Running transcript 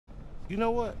You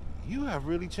know what? You have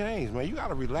really changed, man. You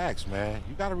gotta relax, man.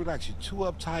 You gotta relax. You're too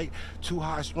uptight, too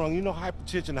high-strung. You know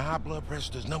hypertension and high blood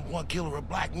pressure is #1 killer of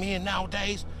black men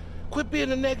nowadays. Quit being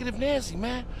a negative Nancy,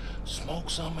 man. Smoke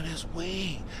some of this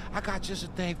weed. I got just a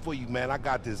thing for you, man. I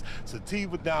got this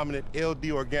Sativa Dominant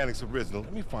LD Organics Original.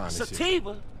 Let me find this shit.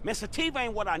 Sativa? Man, Sativa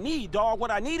ain't what I need, dog.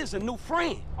 What I need is a new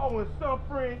friend. Oh, and some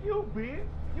friend you, bitch.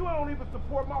 You don't even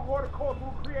support my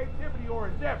horticultural creativity or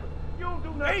endeavor. You don't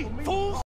do nothing for me. Hey, fool!